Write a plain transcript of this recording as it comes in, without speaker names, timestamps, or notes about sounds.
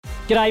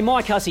G'day,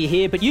 Mike Hussey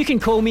here, but you can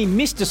call me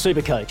Mr.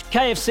 Supercoach.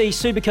 KFC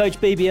Supercoach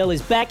BBL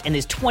is back and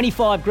there's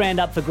 25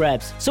 grand up for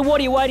grabs. So what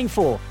are you waiting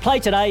for? Play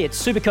today at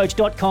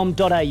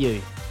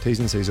supercoach.com.au. T's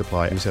and C's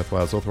apply. New South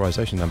Wales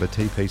authorisation number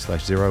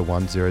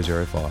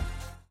TP/01005.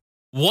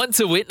 Want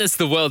to witness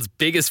the world's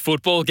biggest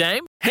football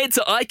game? Head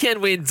to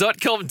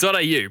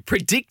iCanWin.com.au,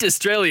 predict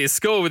Australia's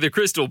score with a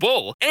crystal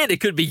ball, and it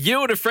could be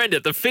you and a friend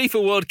at the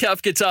FIFA World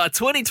Cup Qatar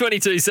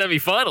 2022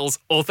 semi-finals,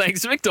 all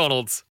thanks to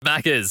McDonald's.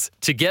 Maccas,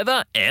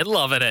 together and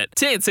loving it.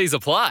 TNCs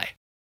apply.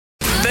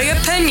 Big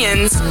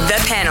opinions,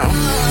 the panel.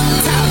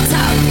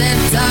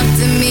 Talk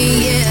to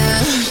me,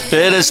 yeah.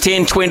 It is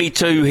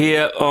 10:22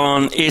 here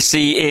on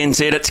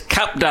SENZ. It's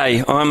Cup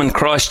Day. I'm in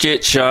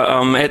Christchurch.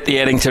 I'm at the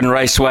Addington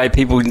Raceway.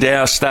 People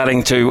now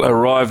starting to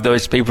arrive.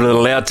 Those people that are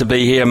allowed to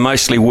be here,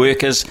 mostly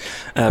workers.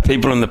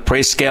 People in the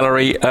press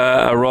gallery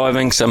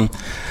arriving.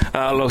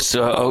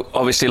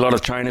 Obviously a lot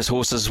of trainers'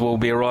 horses will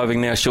be arriving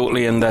now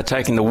shortly, and they're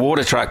taking the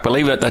water truck.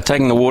 Believe it, they're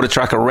taking the water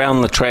truck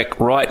around the track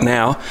right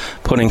now,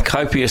 putting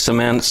copious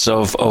amounts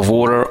of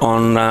water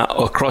on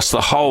across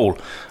the whole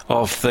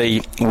of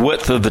the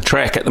width of the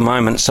track at the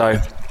moment. So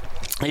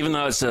even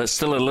though it's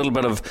still a little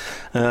bit of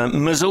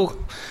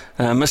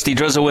misty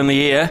drizzle in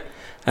the air,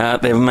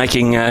 they're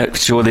making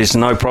sure there's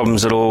no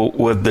problems at all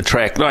with the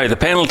track. No, the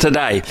panel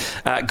today,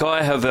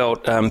 Guy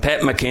Havelt,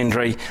 Pat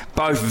McKendry,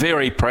 both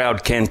very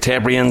proud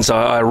Cantabrians.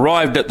 I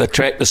arrived at the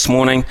track this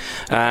morning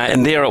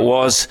and there it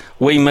was.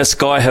 We miss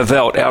Guy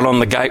Havelt out on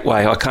the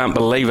gateway. I can't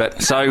believe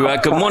it. So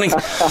good morning.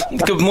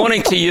 Good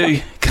morning to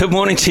you. Good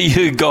morning to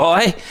you,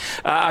 Guy.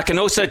 I can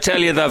also tell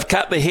you they've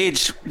cut the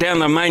hedge down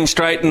the main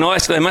straight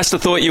nice. They must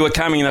have thought you were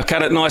coming. They've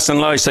cut it nice and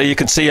low so you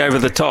could see over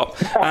the top.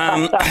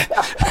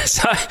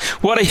 So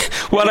what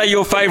are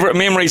your favourite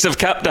memories of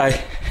Cup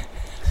Day?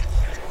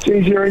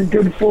 Geez, you're in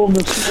good form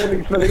this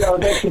morning, Smithy. I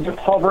was actually just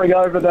hovering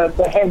over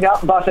the hang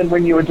up button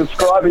when you were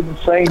describing the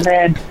scene,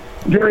 man.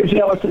 Very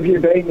jealous of you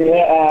being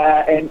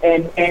there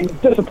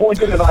and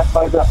disappointed, and I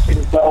suppose upset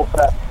as well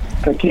for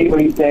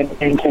Kiwis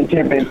and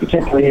Cantabrians,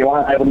 particularly who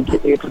aren't able to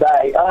get there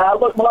today.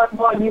 Look,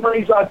 my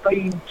memories, I've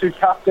been to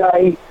Cup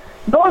Day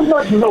not as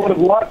much as I would have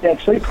liked,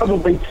 actually,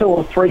 probably 2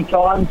 or 3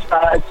 times.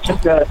 It's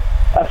just a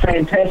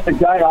fantastic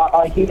day.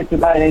 I hear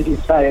today, as you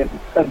say,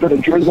 a bit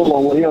of drizzle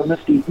or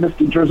misty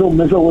drizzle,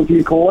 mizzle as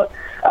you call it.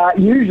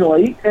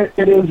 Usually it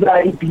is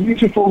a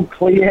beautiful,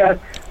 clear,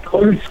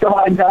 blue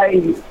sky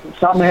day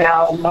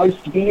somehow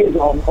most years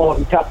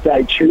on Cup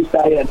Day,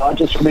 Tuesday, and I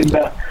just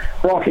remember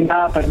rocking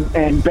up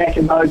and back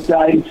in those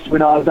days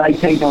when I was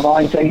 18 or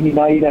 19,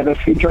 you'd have a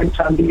few drinks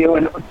under you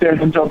and it would turn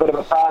into a bit of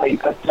a party.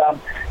 But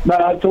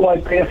no, it's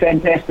always been a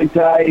fantastic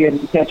day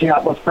and catching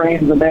up with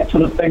friends and that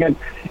sort of thing. And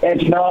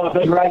as you know, I'm a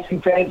big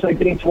racing fan, so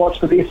getting to watch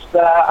the best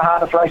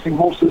harness racing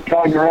horses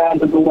going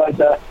around is always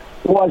a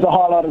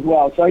highlight as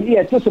well. So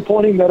yeah, it's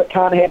disappointing that it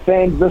can't have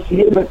fans this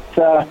year, but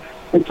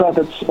looks like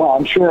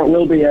I'm sure it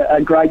will be a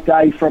great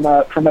day from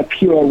a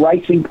pure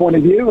racing point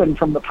of view, and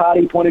from the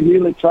party point of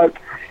view, let's hope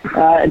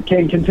it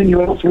can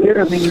continue elsewhere,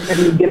 and then you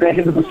can get back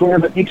into the swing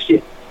of it next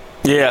year.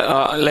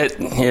 Yeah,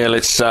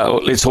 let's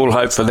all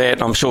hope for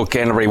that. I'm sure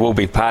Canterbury will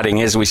be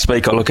partying as we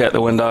speak. I look out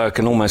the window, I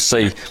can almost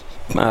see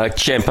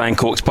champagne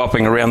corks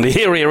popping around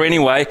the area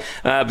anyway,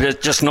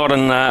 but just not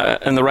in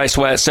the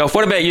raceway itself.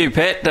 What about you,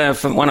 Pat,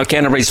 from one of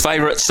Canterbury's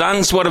favourite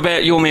sons? What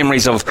about your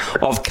memories of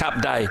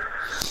Cup Day?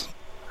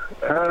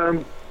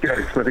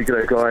 G'day, Smithy.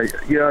 G'day, Guy.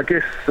 Yeah, I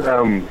guess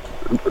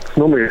it's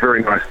normally a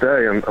very nice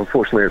day, and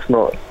unfortunately it's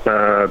not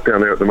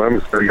down there at the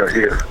moment, so you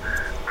hear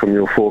from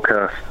your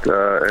forecast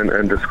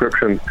and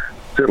description.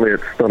 Certainly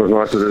it's not as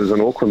nice as it is in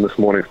Auckland this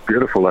morning. It's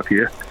beautiful up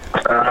here.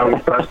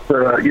 But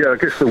I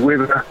guess the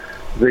weather,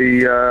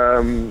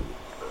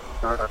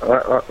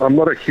 I'm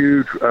not a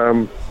huge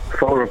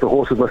follower of the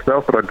horses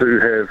myself, but I do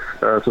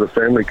have sort of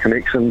family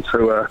connections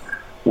who are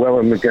well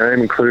in the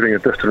game, including a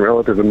distant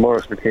relative in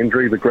Maurice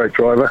McKendry, the great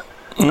driver.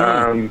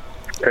 And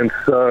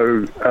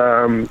so,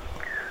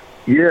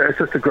 it's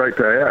just a great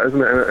day out,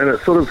 isn't it? And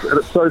it's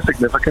so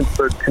significant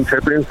for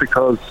Cantabrians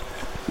because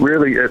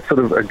really it's sort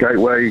of a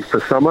gateway for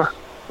summer,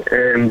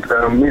 and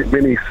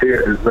many see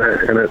it as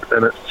that,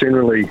 and it's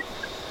generally,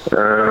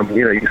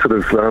 you sort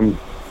of,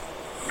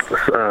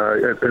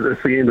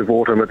 it's the end of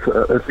autumn, it's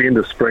the end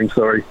of spring,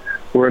 sorry.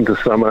 We're into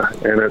summer,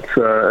 and it's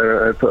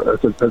a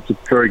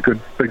very good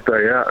big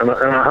day out. And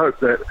I hope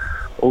that,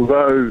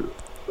 although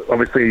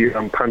obviously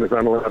punters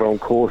aren't allowed on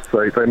course,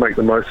 they make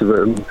the most of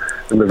it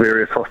in the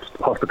various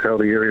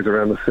hospitality areas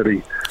around the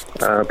city,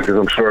 because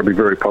I'm sure it'll be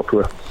very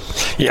popular.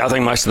 Yeah, I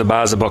think most of the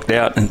bars are booked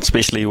out, and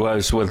especially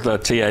those with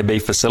TAB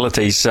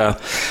facilities. So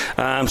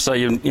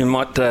you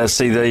might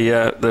see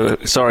the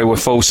sorry we're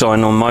full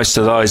sign on most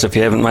of those if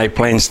you haven't made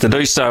plans to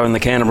do so in the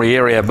Canterbury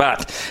area.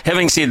 But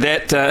having said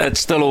that, it's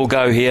still all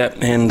go here,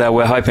 and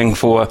we're hoping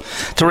to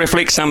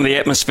reflect some of the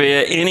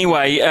atmosphere.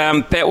 Anyway,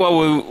 Pat,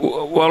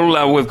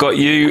 while we've got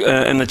you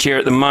in the chair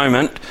at the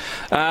moment,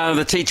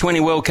 the T20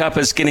 World Cup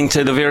is getting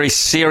to the very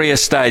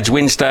serious stage.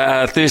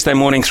 Thursday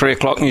morning, 3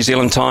 o'clock New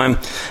Zealand time.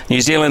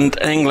 New Zealand,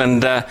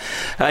 England.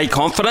 Are you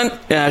confident?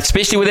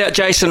 Especially without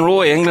Jason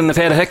Roy, England have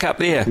had a hiccup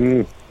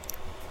there.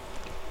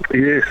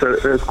 Yes,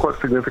 it's quite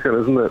significant,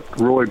 isn't it?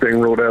 Roy being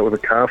ruled out with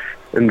a calf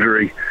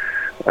injury.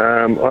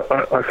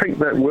 I think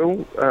that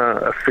will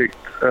affect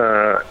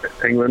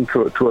England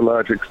to a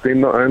large extent,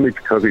 not only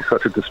because he's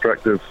such a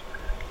destructive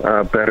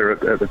batter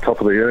at the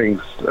top of the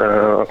innings.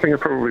 I think it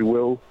probably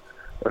will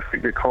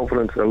affect their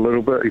confidence a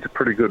little bit. He's a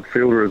pretty good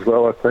fielder as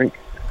well, I think.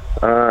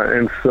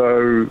 And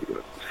so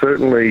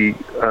certainly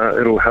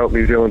it'll help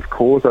New Zealand's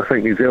cause. I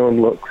think New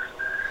Zealand looks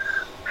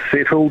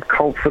settled,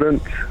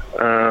 confident.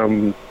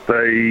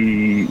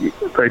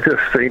 They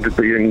just seem to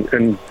be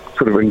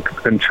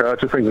in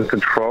charge of things, in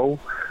control.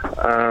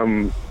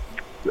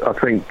 I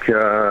think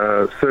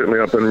certainly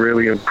I've been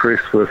really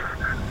impressed with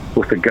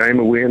the game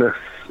awareness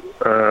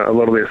a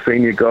lot of their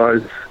senior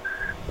guys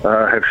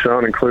have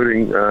shown,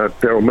 including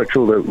Daryl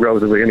Mitchell, the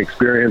relatively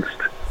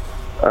inexperienced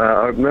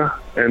opener.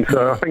 And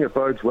so I think it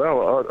bodes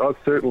well. I'd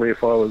certainly,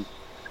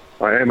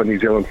 I am a New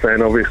Zealand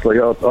fan, obviously,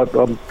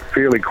 I'm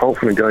fairly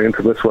confident going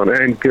into this one,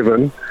 and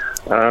given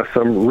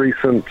some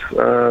recent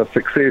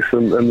success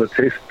in the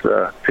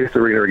test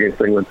arena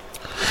against England.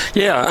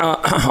 Yeah,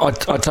 I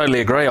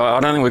totally agree. I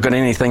don't think we've got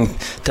anything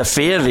to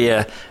fear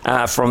there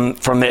from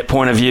that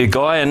point of view,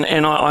 Guy.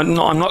 And I'm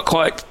not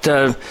quite.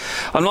 I'm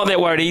not that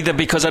worried either,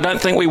 because I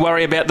don't think we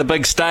worry about the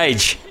big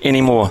stage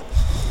anymore.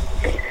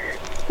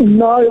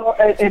 No,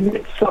 and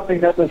it's something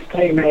that this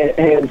team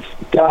has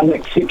done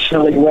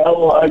exceptionally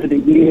well over the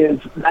years.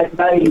 They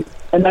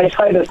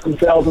say this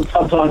themselves, and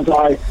sometimes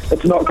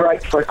it's not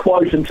great for a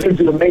quote in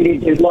terms of the media.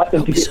 You'd like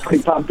them to get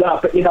pretty pumped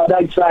up, but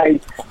they say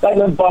they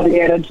live by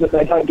the adage that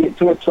they don't get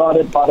too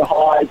excited by the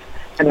highs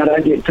and they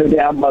don't get too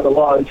down by the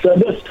lows. So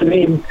this to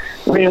them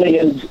really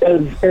is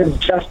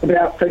just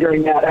about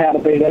figuring out how to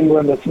beat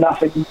England. It's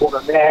nothing more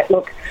than that.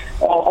 Look,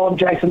 on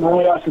Jason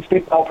Roy, I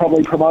suspect they'll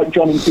probably promote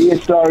Johnny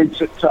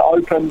Bairstow to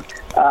open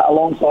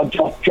alongside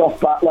Joff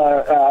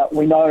Butler.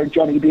 We know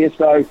Johnny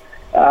Bairstow,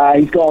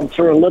 he's gone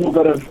through a little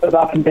bit of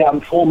up and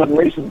down form in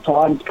recent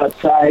times, but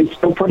he's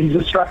still pretty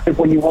destructive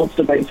when he wants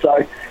to be.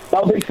 So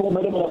they'll be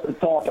formidable at the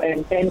top.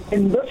 And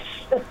this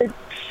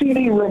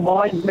city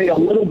reminds me a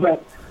little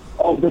bit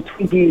of the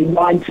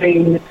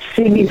 2019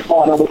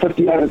 semi-final, the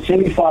 50-over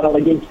semi-final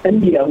against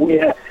India,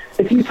 where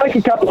if you take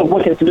a couple of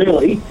wickets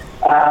early,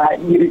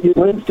 you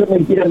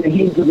instantly get in the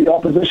heads of the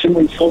opposition.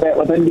 We saw that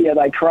with India.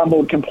 They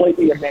crumbled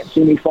completely in that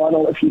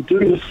semi-final. If you do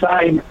the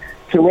same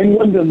to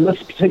England in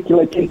this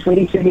particular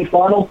T20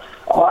 semi-final,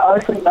 I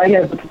think they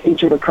have the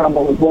potential to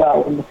crumble as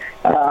well. And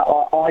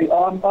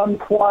I'm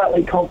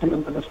quietly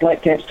confident that this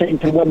Black Caps team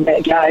can win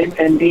that game,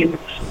 and then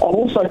I'm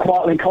also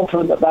quietly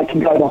confident that they can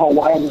go the whole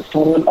way in this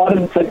tournament. I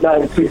didn't think they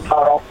were too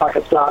far off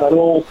Pakistan at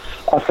all.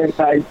 I think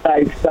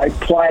they've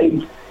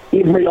played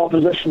every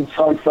opposition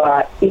so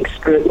far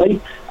expertly,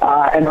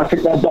 and I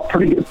think they've got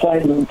pretty good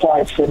plans in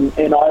place, and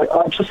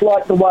I just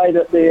like the way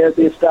that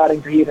they're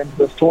starting to head into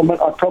this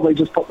tournament. I'd probably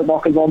just put the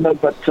knockers on them,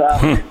 but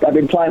they've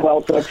been playing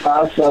well so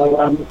far,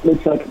 so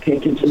let's hope it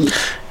can continue.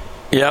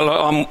 Yeah,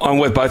 look, I'm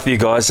with both of you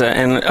guys,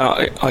 and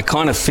I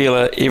kind of feel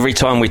it every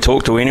time we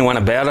talk to anyone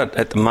about it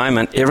at the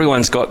moment.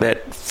 Everyone's got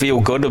that feel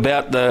good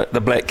about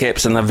the Black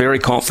Caps, and they're very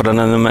confident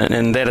in them,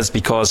 and that is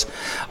because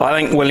I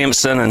think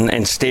Williamson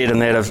and Stead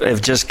and that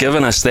have just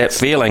given us that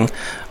feeling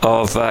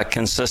of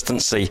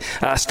consistency.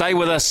 Stay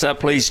with us,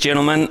 please,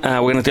 gentlemen.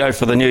 We're going to go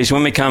for the news.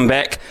 When we come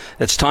back,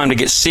 it's time to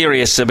get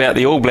serious about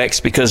the All Blacks,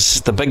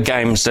 because the big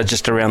games are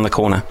just around the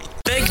corner.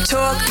 Big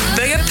talk,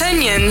 big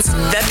opinions,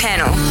 the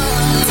panel.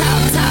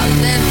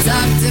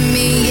 Talk to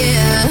me,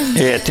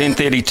 yeah.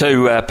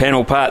 10:32,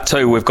 panel part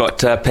 2. We've got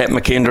Pat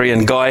McKendry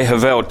and Guy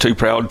Havell, two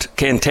proud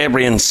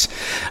Cantabrians,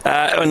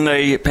 in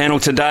the panel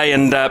today.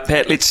 And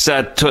Pat, let's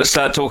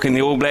start talking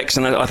the All Blacks,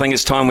 and I think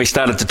it's time we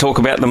started to talk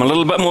about them a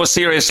little bit more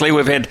seriously.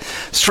 We've had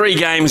 3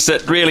 games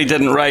that really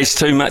didn't raise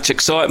too much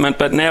excitement,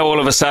 but now all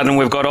of a sudden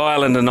we've got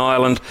Ireland and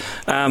Ireland.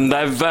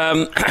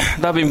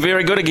 They've been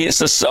very good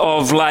against us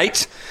of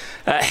late.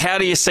 How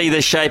do you see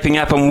this shaping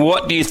up, and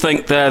what do you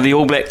think the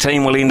All Black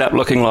team will end up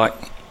looking like?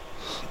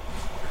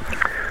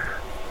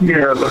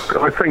 Yeah, look,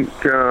 I think,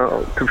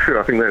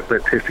 I think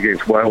that test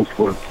against Wales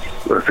was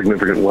a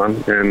significant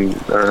one, and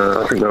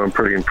I think they were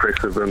pretty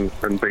impressive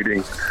in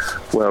beating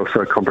Wales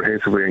so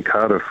comprehensively in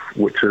Cardiff,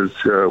 which was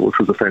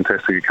a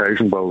fantastic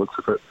occasion by the looks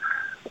of it.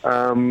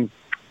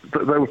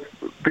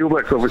 The All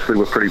Blacks obviously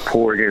were pretty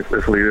poor against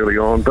Italy early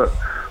on, but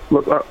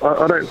look,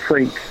 I don't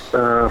think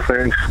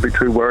fans should be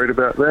too worried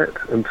about that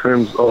in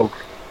terms of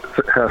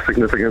how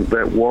significant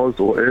that was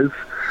or is.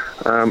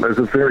 It was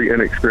a very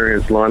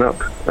inexperienced lineup.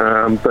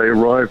 They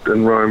arrived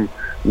in Rome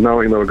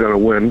knowing they were going to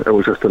win. It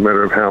was just a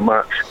matter of how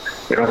much.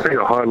 And I think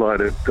I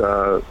highlighted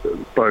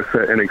both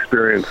that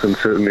inexperience in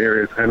certain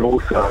areas and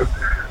also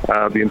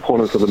the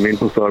importance of the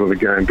mental side of the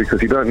game,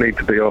 because you don't need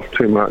to be off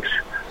too much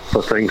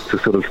for things to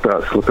sort of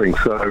start slipping.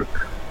 So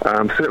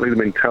certainly the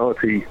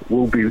mentality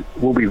will be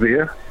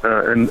there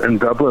in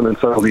Dublin, and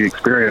so will the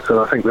experience, and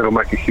I think that'll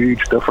make a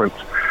huge difference.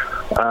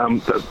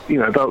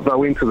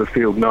 They'll enter the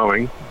field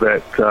knowing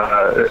that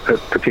it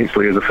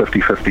potentially is a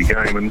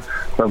 50-50 game, and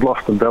they've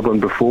lost in Dublin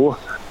before.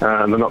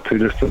 in the not too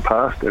distant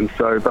past, and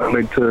so they'll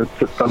know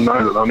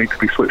that they'll need to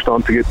be switched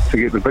on to get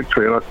the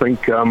victory. And I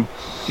think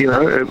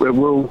it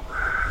will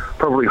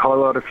probably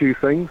highlight a few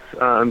things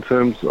in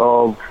terms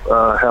of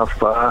how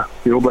far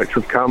the All Blacks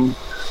have come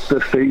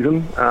this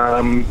season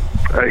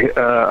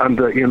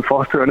under Ian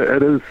Foster, and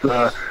it is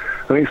the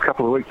next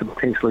couple of weeks are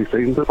potentially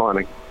season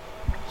defining.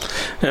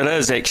 It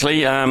is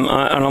actually, and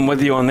I'm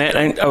with you on that.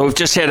 And we've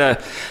just had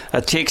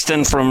a text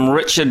in from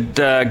Richard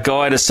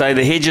Guy to say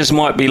the hedges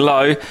might be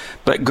low,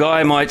 but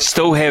Guy might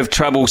still have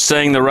trouble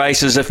seeing the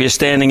races if you're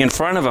standing in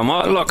front of him.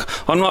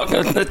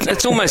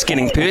 It's almost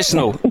getting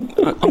personal.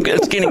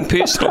 It's getting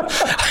personal.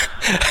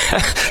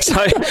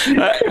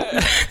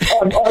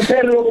 I've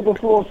had it all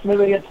before,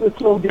 Smithy.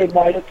 It's all good,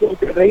 mate. It's all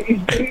good. He's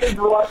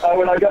right, though.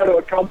 When I go to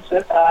a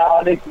concert,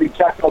 I need to be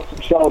chucked off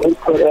some shoulders.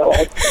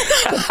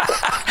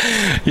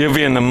 You'll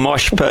be in the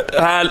mosh pit.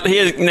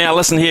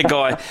 Listen here,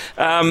 Guy.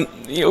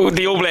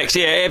 The All Blacks,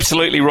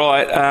 absolutely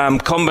right.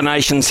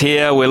 Combinations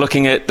here. We're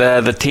looking at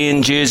the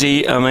 10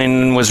 jersey. I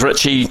mean, was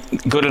Richie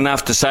good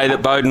enough to say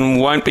that Bowden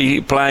won't be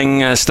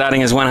playing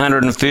starting as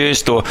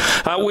 101st? Or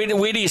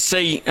where do you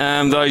see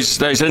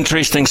those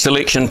interesting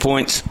selection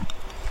points?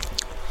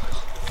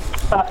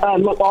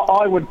 Look,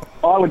 I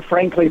would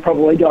frankly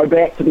probably go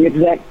back to the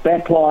exact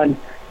backline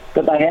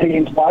that they had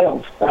against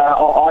Wales.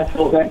 I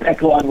thought that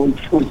backline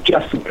was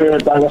just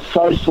superb. They were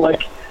so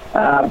slick.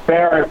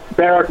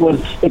 Barrett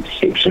was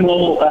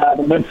exceptional.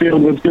 The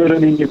midfield was good,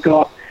 and then you've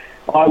got,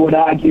 I would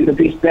argue, the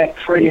best back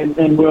three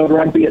in world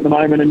rugby at the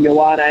moment in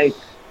Ioane,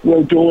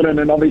 Will Jordan,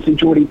 and obviously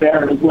Geordie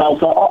Barrett as well.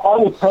 So I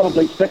would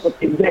probably stick with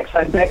the exact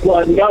same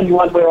backline. The only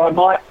one where I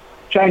might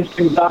change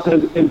things up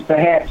is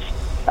perhaps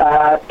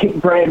kick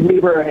Brad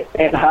Weber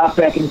at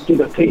halfback instead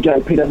of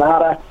TJ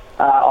Perenara.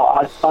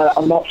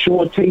 I'm not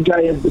sure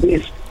TJ is the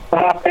best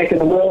halfback in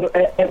the world.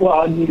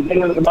 In New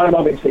Zealand at the moment,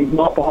 obviously he's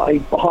not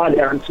behind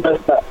Aaron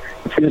Smith, but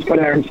if we just put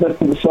Aaron Smith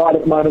to the side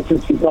at the moment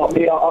since he's not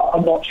there,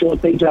 I'm not sure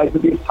TJ is the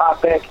best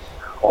halfback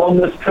on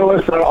this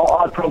tour, so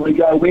I'd probably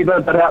go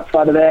Weber. But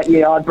outside of that,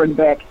 I'd bring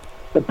back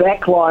the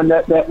back line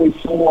that we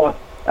saw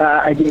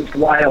against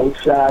Wales.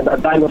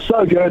 They were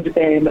so good,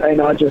 and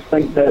I just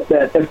think that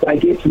if they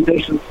get some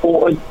decent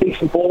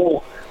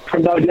ball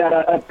from no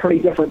doubt a pretty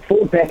different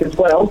forward pack as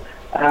well,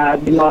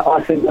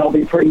 I think they'll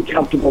be pretty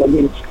comfortable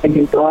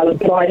against Ireland.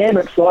 But I am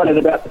excited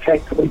about the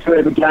fact that we do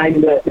have a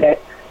game that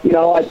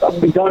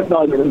we don't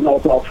know the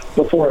result of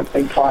before it's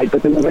been played,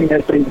 because I think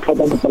that's been the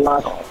problem with the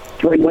last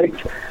 3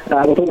 weeks.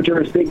 With all due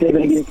respect,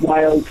 even against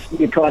Wales,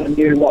 you kind of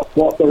knew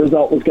what the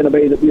result was going to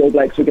be, that the All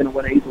Blacks were going to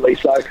win easily.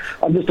 So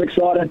I'm just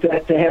excited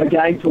to have a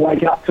game to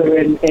wake up to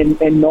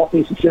and not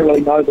necessarily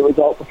know the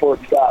result before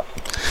it starts.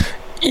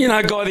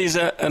 Guy, there's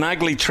an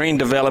ugly trend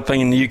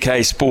developing in the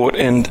UK sport,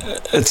 and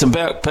it's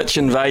about pitch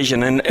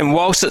invasion. And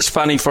whilst it's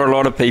funny for a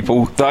lot of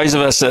people, those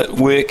of us that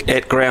work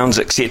at grounds,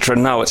 etc.,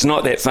 know it's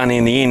not that funny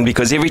in the end,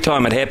 because every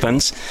time it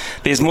happens,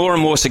 there's more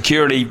and more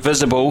security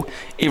visible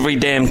every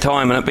damn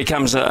time, and it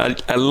becomes a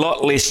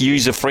lot less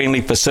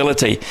user-friendly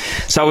facility.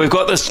 So we've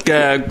got this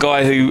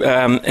guy who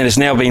has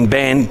now been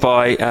banned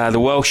by the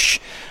Welsh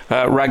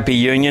Rugby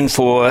Union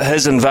for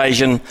his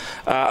invasion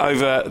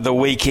over the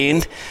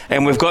weekend,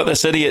 and we've got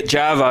this idiot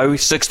Jarvo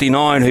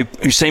 69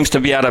 who seems to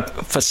be able to,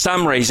 for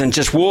some reason,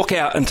 just walk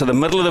out into the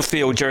middle of the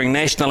field during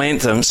national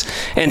anthems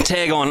and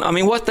tag on. I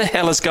mean, what the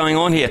hell is going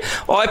on here?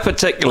 I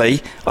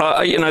particularly,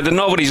 the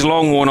novelty's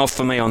long worn off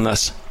for me on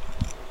this.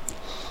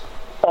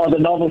 The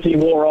novelty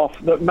wore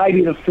off.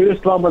 Maybe the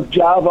first one with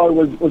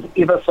Jarvo was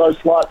ever so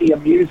slightly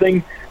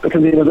amusing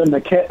because he was in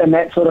the kit and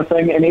that sort of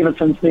thing, and ever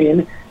since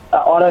then,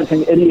 I don't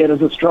think idiot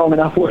is a strong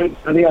enough word.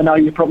 I know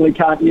you probably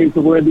can't use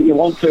the word that you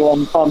want to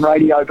on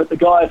radio, but the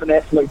guy is an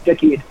absolute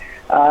dickhead.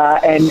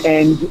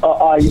 And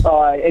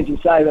I, as you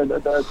say,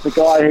 the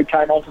guy who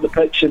came onto the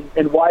pitch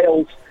in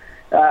Wales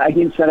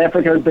against South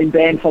Africa has been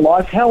banned for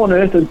life. How on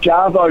earth has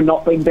Jarvo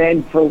not been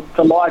banned for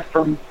life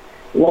from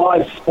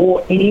live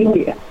sport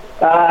anywhere?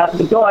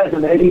 The guy is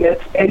an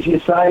idiot. As you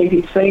say,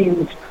 he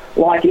seems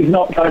like he's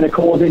not going to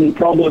cause any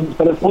problems,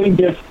 but if we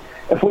just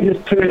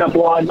turn a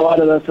blind eye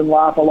to this and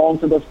laugh along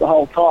to this the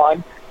whole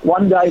time,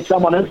 one day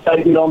someone is going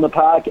to get on the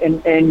park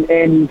and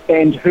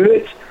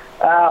hurt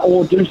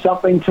or do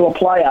something to a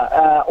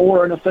player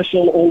or an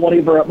official or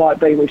whatever it might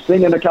be. We've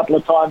seen it a couple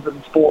of times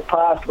in sport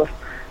past with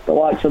the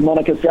likes of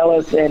Monica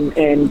Seles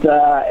and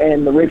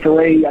the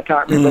referee, I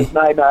can't remember his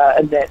name,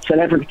 in that South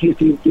Africa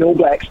test against the All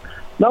Blacks.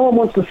 No one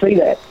wants to see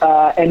that.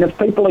 And if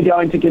people are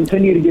going to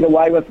continue to get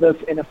away with this,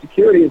 and if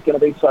security is going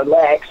to be so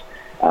lax,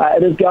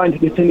 it is going to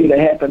continue to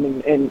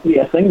happen, and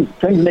things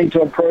need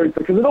to improve,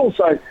 because it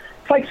also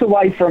takes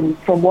away from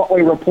what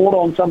we report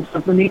on some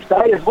stuff the next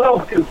day as well,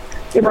 because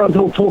everyone's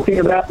all talking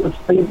about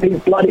these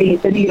bloody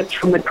idiots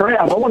from the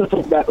crowd. I want to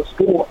talk about the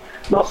sport,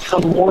 not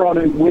some moron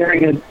who's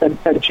wearing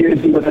a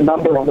jersey with a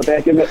number on the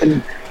back of it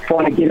and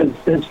trying to get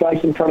his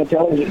face in front of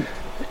television.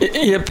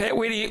 Yeah, Pat,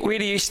 where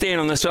do you stand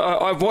on this?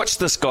 I've watched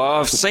this guy.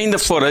 I've seen the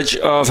footage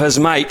of his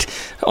mate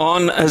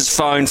on his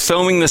phone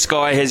filming this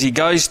guy as he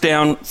goes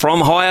down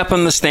from high up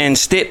in the stand,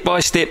 step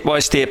by step by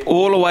step,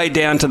 all the way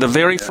down to the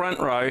very front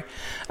row,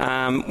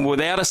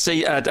 without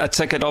a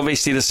ticket,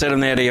 obviously, to sit in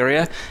that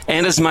area,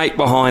 and his mate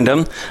behind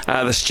him.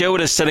 The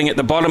steward is sitting at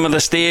the bottom of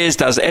the stairs,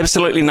 does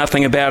absolutely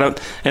nothing about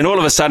it, and all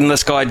of a sudden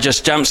this guy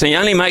just jumps, and he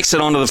only makes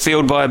it onto the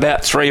field by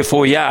about 3 or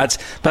 4 yards,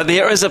 but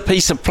there is a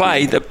piece of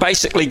play that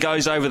basically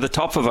goes over the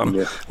top of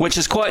him, which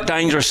is quite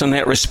dangerous in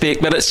that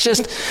respect. But it's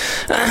just,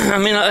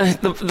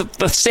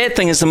 the sad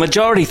thing is the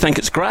majority think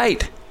it's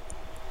great.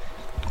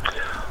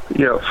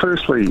 Yeah,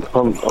 firstly,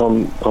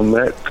 on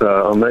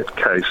that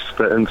case,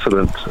 the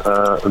incident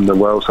in the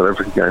Wales South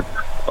Africa game,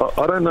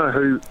 I don't know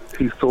who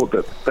he thought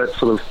that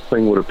sort of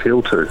thing would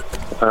appeal to.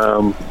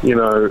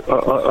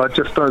 I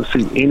just don't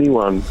see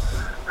anyone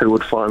who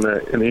would find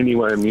that in any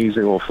way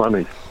amusing or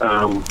funny.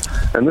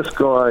 And this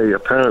guy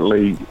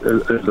apparently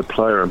is a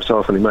player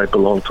himself, and he may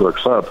belong to a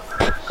club.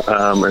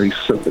 And he's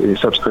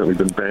subsequently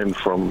been banned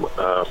from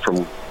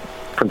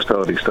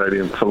Principality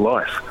Stadium for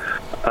life.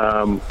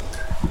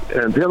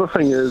 And the other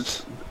thing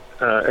is,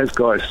 as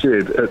Guy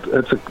said,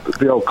 it's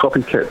the old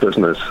copycat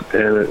business,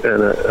 and it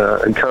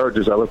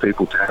encourages other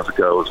people to have a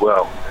go as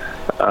well.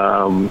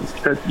 I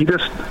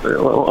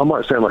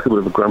might sound like a bit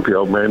of a grumpy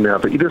old man now,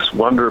 but you just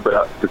wonder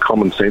about the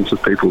common sense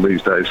of people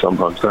these days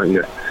sometimes, don't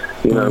you?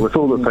 With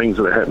all the things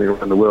that are happening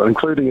around the world,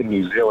 including in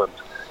New Zealand,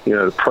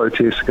 the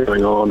protests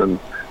going on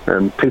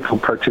and people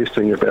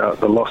protesting about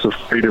the loss of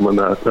freedom, and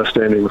they're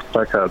standing with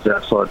placards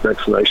outside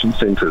vaccination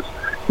centres.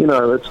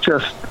 It's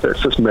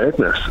just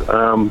madness.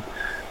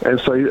 And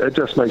so it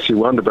just makes you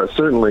wonder, but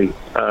certainly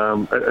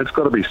it's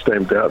got to be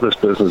stamped out, this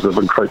business of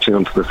encroaching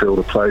onto the field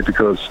of play,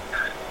 because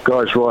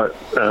Guy's right,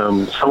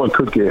 someone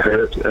could get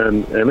hurt,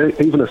 and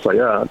even if they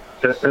are,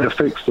 it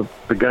affects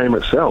the game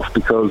itself,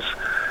 because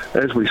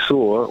as we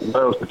saw,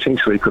 Wales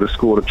potentially could have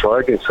scored a try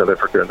against South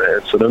Africa in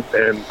that incident,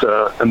 and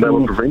they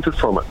were prevented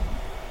from it.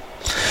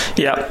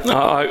 Yeah,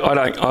 I'm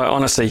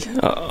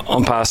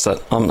past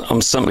it.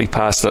 I'm simply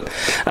past it.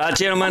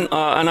 Gentlemen,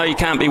 I know you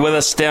can't be with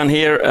us down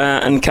here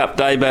in Cup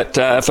Day, but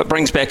if it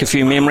brings back a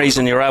few memories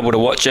and you're able to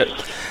watch it,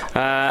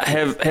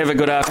 have a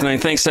good afternoon.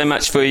 Thanks so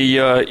much for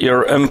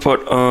your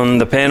input on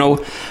the panel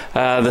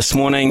this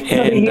morning.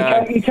 And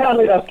you can't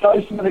let us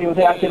go somebody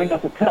without giving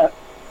us a tip.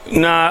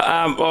 No,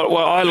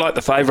 well, I like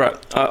the favourite.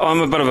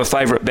 I'm a bit of a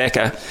favourite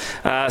backer,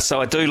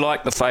 so I do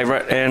like the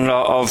favourite, and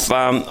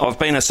I've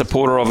been a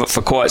supporter of it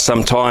for quite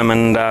some time,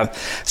 and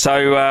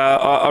so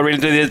I really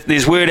do.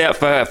 There's word out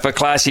for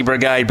Classy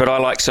Brigade, but I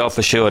like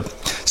Self-Assured,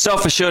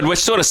 which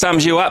sort of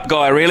sums you up,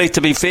 Guy. Really,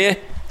 to be fair.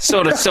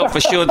 Sort of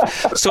self-assured,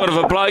 sort of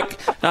a bloke.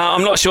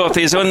 I'm not sure if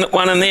there's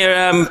one in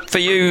there for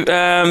you.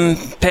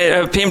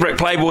 Pembroke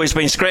Playboy's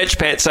been scratched,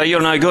 Pat, so you're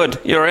no good.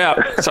 You're out.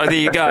 So there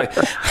you go.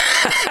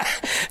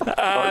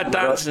 I'd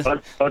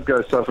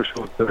go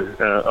self-assured too.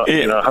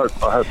 I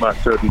hope Mark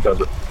Turton does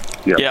it.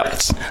 Yeah.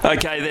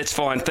 Okay, that's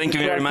fine. Thank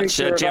you very much,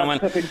 gentlemen.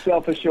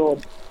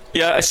 Self-assured.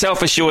 Yeah,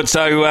 self-assured.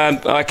 So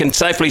I can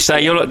safely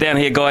say, you look down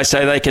here, guys,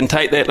 so they can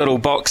take that little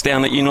box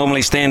down that you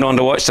normally stand on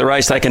to watch the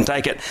race. They can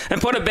take it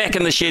and put it back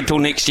in the shed till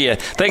next year.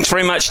 Thanks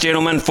very much,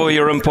 gentlemen, for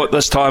your input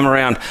this time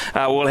around.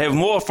 We'll have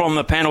more from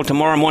the panel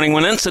tomorrow morning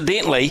when,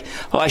 incidentally,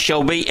 I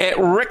shall be at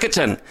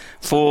Riccarton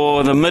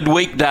for the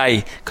midweek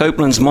day,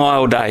 Copeland's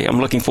Mile Day. I'm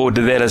looking forward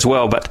to that as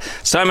well. But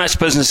so much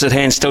business at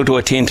hand still to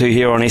attend to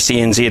here on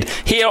SENZ,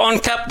 here on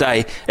Cup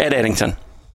Day at Addington.